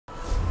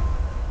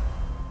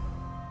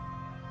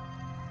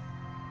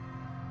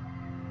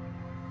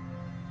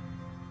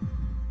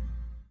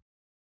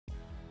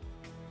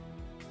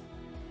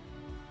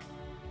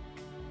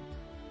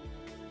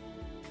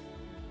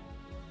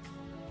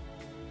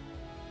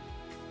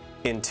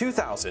In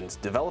 2000,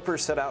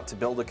 developers set out to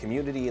build a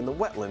community in the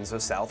wetlands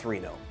of South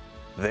Reno.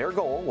 Their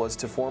goal was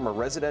to form a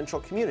residential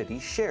community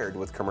shared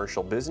with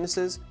commercial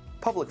businesses,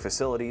 public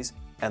facilities,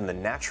 and the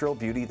natural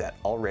beauty that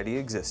already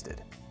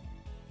existed.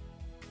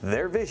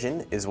 Their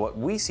vision is what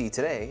we see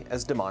today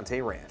as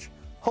Damonte Ranch,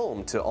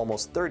 home to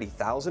almost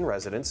 30,000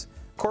 residents,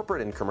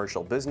 corporate and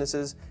commercial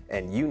businesses,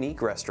 and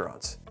unique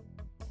restaurants.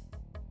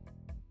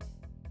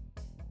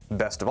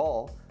 Best of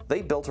all,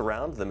 they built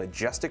around the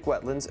majestic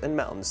wetlands and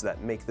mountains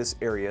that make this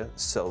area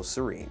so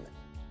serene.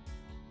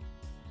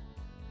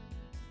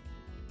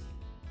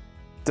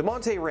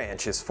 Damonte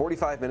Ranch is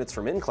 45 minutes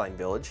from Incline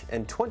Village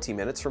and 20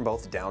 minutes from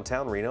both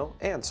downtown Reno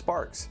and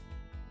Sparks.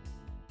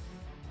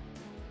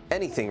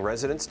 Anything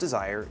residents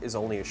desire is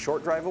only a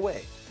short drive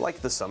away,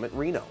 like the Summit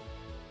Reno.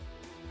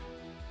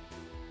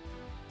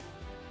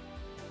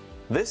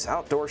 This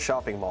outdoor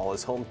shopping mall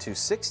is home to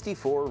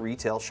 64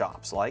 retail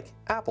shops like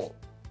Apple,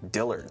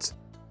 Dillards,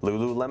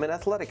 Lululemon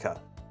Athletica,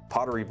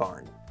 Pottery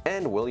Barn,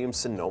 and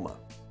Williams-Sonoma.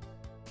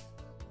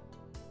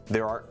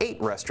 There are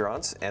 8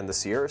 restaurants and the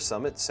Sierra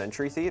Summit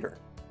Century Theater.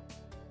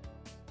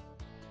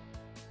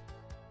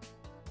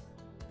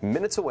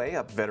 Minutes away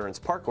up Veterans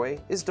Parkway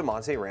is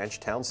Damonte Ranch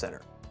Town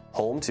Center,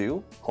 home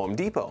to Home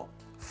Depot,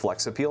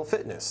 Flex Appeal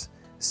Fitness,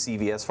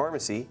 CVS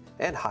Pharmacy,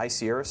 and High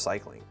Sierra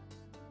Cycling.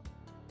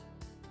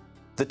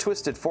 The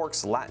Twisted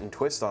Forks Latin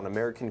twist on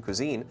American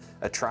cuisine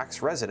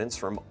attracts residents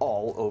from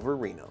all over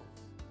Reno.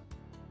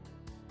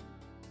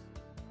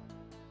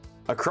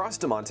 Across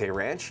Damonte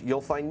Ranch,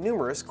 you'll find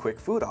numerous quick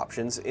food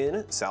options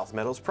in South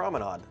Meadows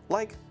Promenade,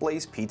 like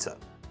Blaze Pizza.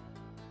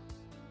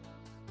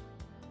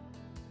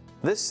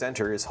 This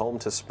center is home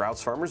to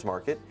Sprouts Farmers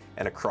Market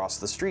and across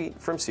the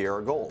street from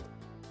Sierra Gold.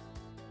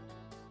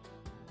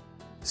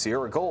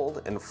 Sierra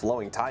Gold and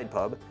Flowing Tide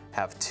Pub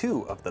have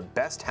 2 of the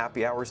best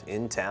happy hours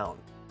in town.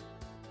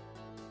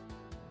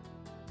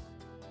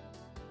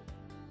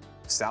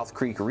 South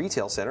Creek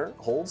Retail Center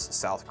holds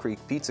South Creek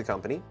Pizza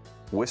Company,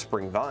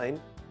 Whispering Vine,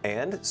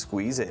 and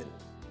Squeeze In.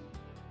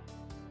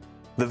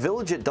 The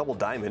Village at Double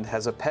Diamond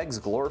has a Peg's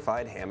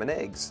Glorified Ham and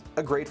Eggs,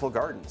 a Grateful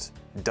Gardens,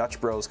 Dutch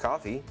Bros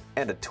Coffee,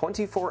 and a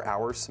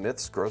 24-hour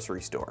Smith's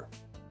grocery store.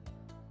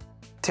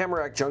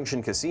 Tamarack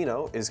Junction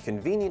Casino is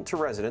convenient to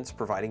residents,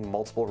 providing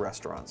multiple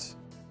restaurants.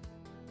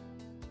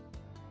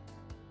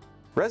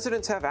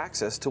 Residents have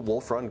access to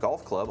Wolf Run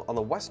Golf Club on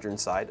the western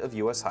side of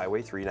US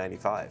Highway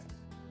 395.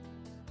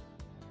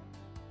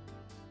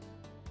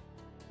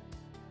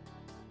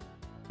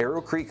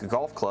 Arrow Creek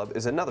Golf Club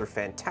is another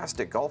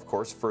fantastic golf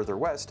course further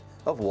west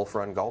of Wolf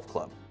Run Golf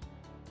Club.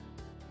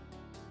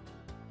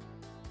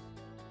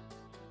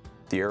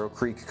 The Arrow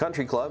Creek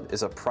Country Club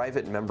is a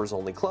private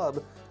members-only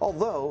club,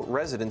 although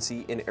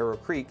residency in Arrow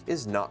Creek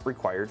is not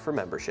required for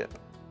membership.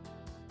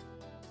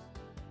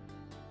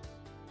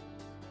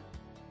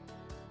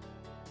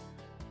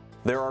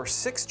 There are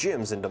 6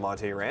 gyms in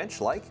Damonte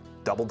Ranch, like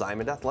Double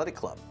Diamond Athletic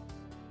Club.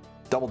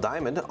 Double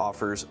Diamond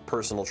offers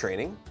personal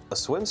training, a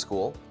swim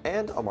school,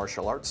 and a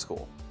martial arts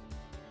school.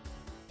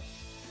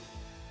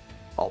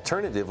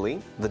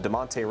 Alternatively, the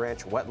Damonte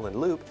Ranch Wetland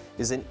Loop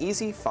is an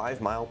easy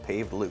 5-mile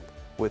paved loop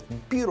with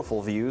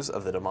beautiful views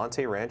of the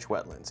Damonte Ranch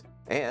wetlands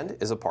and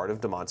is a part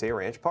of Damonte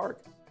Ranch Park.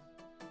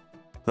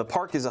 The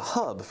park is a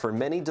hub for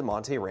many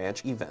Damonte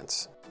Ranch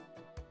events.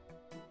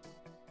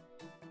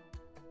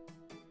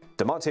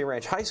 Damonte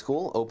Ranch High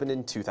School opened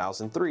in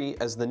 2003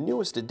 as the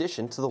newest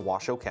addition to the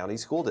Washoe County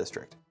School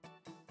District.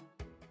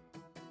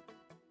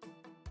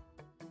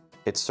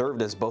 It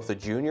served as both a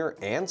junior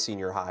and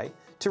senior high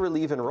to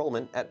relieve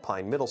enrollment at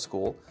Pine Middle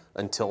School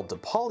until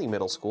DePauli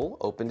Middle School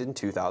opened in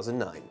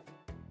 2009.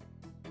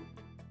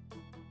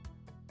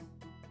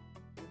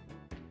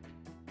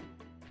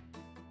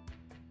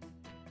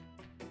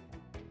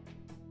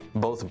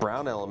 Both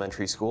Brown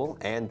Elementary School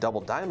and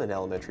Double Diamond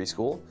Elementary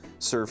School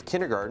serve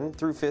kindergarten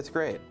through 5th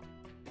grade.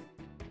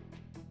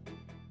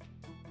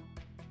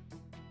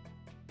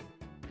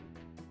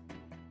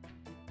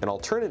 An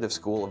alternative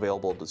school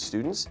available to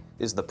students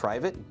is the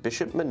private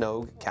Bishop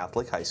Manogue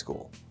Catholic High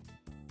School.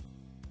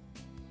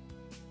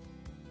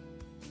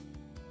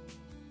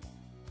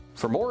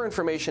 For more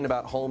information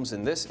about homes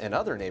in this and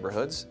other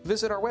neighborhoods,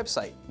 visit our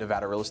website,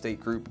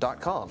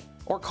 nevadarealestategroup.com,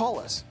 or call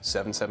us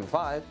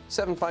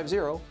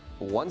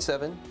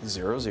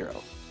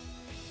 775-750-1700.